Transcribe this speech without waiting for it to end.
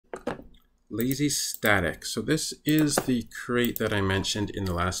lazy static. So this is the crate that I mentioned in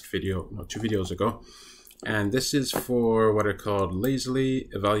the last video, no, 2 videos ago. And this is for what are called lazily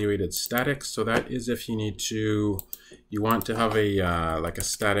evaluated statics. So that is if you want to have a like a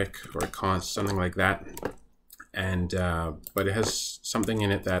static or a const, something like that. And but it has something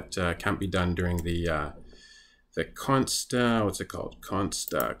in it that can't be done during the const, what's it called?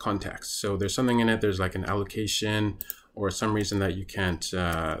 Context. So there's something in it, there's like an allocation or some reason that you can't,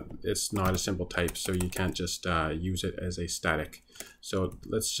 it's not a simple type, so you can't just use it as a static. So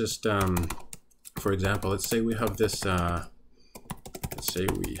let's just, for example, let's say we have this,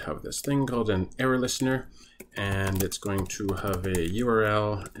 thing called an error listener, and it's going to have a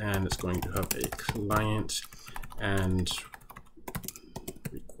URL, and it's going to have a client and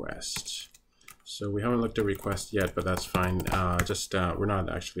request. So we haven't looked at request yet, but that's fine. We're not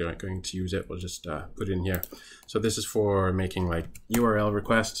actually going to use it. We'll just put it in here. So this is for making like URL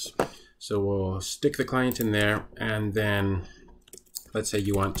requests. So we'll stick the client in there, and then let's say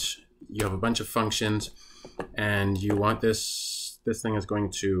you have a bunch of functions, and you want this thing is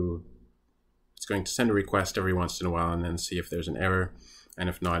going to send a request every once in a while, and then see if there's an error. And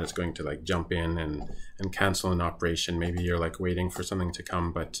if not, it's going to like jump in and cancel an operation. Maybe you're like waiting for something to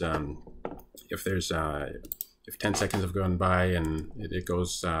come, but if there's if 10 seconds have gone by and it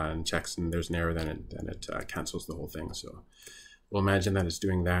goes and checks and there's an error, then it cancels the whole thing. So we'll imagine that it's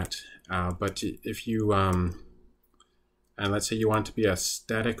doing that. But if you and let's say you want to be a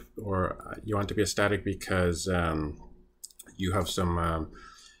static, or you want to be a static because you have some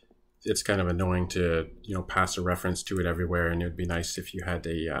it's kind of annoying to pass a reference to it everywhere, and it would be nice if you had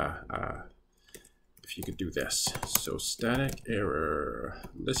a if you could do this. So static error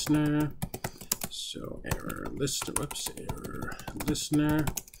listener. So error listener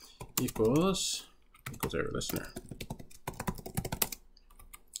equals error listener.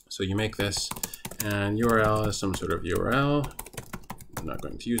 So you make this, and URL is some sort of URL. I'm not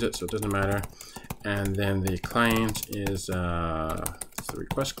going to use it, so it doesn't matter. And then the client is it's the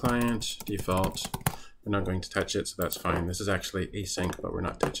request client default. We're not going to touch it, so that's fine. This is actually async, but we're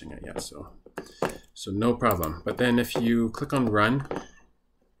not touching it yet, so no problem. But then if you click on run,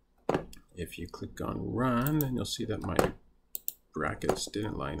 then you'll see that my brackets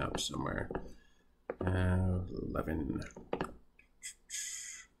didn't line up somewhere. 11.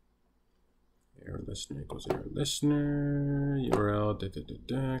 Error listener equals error listener, URL,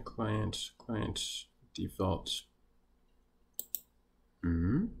 client default.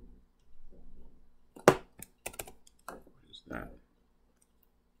 What is that?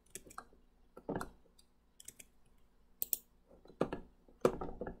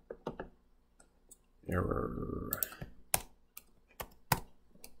 Error.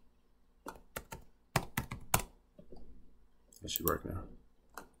 That should work now.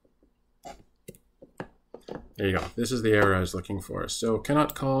 There you go. This is the error I was looking for. So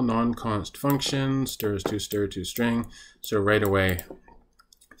cannot call non-const function, str2 str2 string. So right away,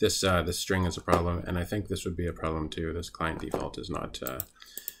 this string is a problem, and I think this would be a problem too. This client default is not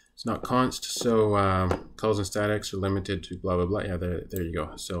it's not const. So calls and statics are limited to blah blah blah. Yeah, there you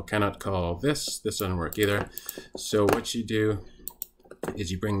go. So cannot call this. This doesn't work either. So what you do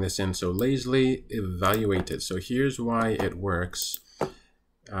is you bring this in. So lazily evaluated. So here's why it works.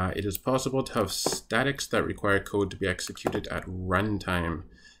 It is possible to have statics that require code to be executed at runtime.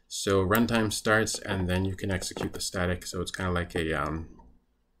 So runtime starts, and then you can execute the static. So it's kind of like a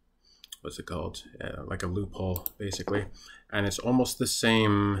what's it called? Like a loophole, basically. And it's almost the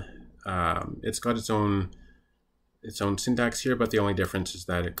same. It's got its own syntax here, but the only difference is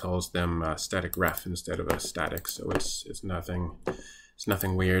that it calls them static ref instead of a static. So it's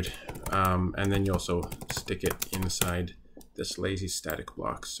nothing weird. And then you also stick it inside this lazy static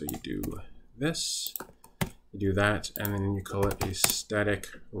block. So you do this, you do that, and then you call it a static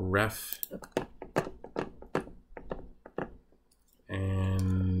ref.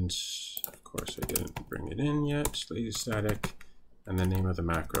 And of course I didn't bring it in yet. Lazy static, and the name of the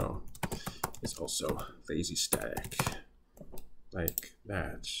macro is also lazy static, like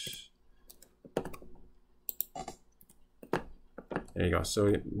that. There you go.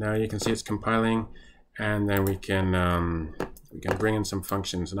 So now you can see it's compiling, and then we can bring in some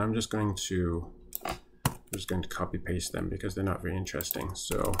functions, and I'm just going to copy paste them because they're not very interesting.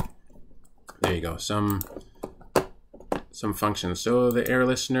 So there you go. Some functions. So the error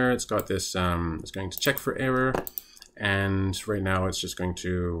listener, it's got this, it's going to check for error, and right now it's just going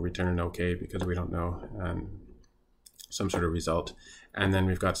to return an OK because we don't know some sort of result. And then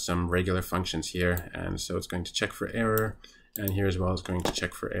we've got some regular functions here, and so it's going to check for error, and here as well it's going to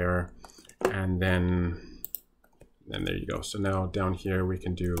check for error, and then there you go. So now down here we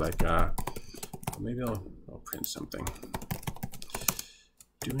can do like maybe I'll print something.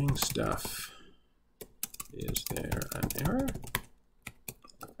 Doing stuff. Is there an error?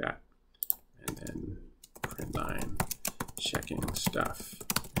 Like that. And then print line, checking stuff.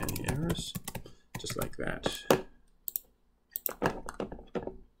 Any errors? Just like that.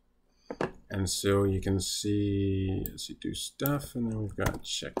 And so you can see, let's see, do stuff, and then we've got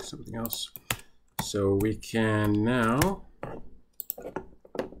check something else. So we can now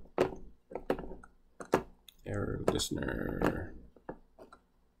error listener.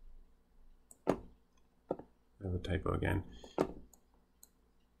 I have a typo again.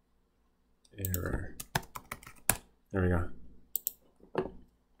 Error. There we go.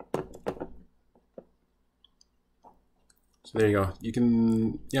 So there you go. You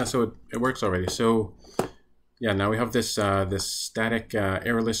can, yeah, so it works already. So yeah, now we have this this static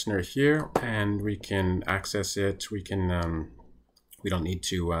error listener here, and we can access it. We can we don't need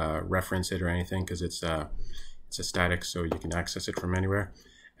to reference it or anything because it's a static, so you can access it from anywhere.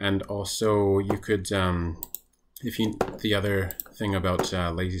 And also you could, if you, the other thing about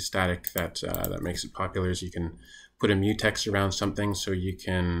lazy static that that makes it popular is you can put a mutex around something, so you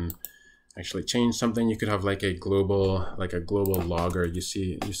can actually change something. You could have like a global logger. You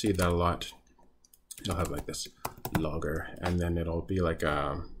see that a lot. You'll have like this logger, and then it'll be like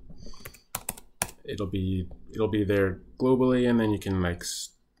a, it'll be there globally, and then you can like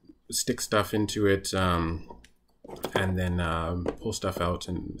stick stuff into it, and then pull stuff out,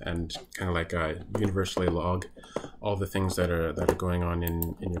 and kind of like universally log all the things that are going on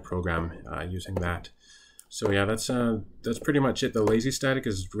in your program using that. So yeah, that's pretty much it. The lazy static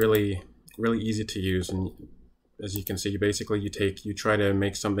is really easy to use, and as you can see, basically you try to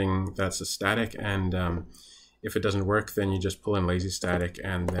make something that's a static, and if it doesn't work, then you just pull in lazy static,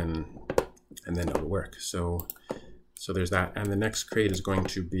 and then it'll work. So there's that. And the next crate is going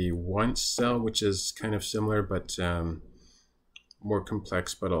to be once cell, which is kind of similar, but more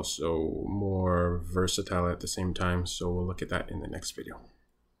complex, but also more versatile at the same time. So we'll look at that in the next video.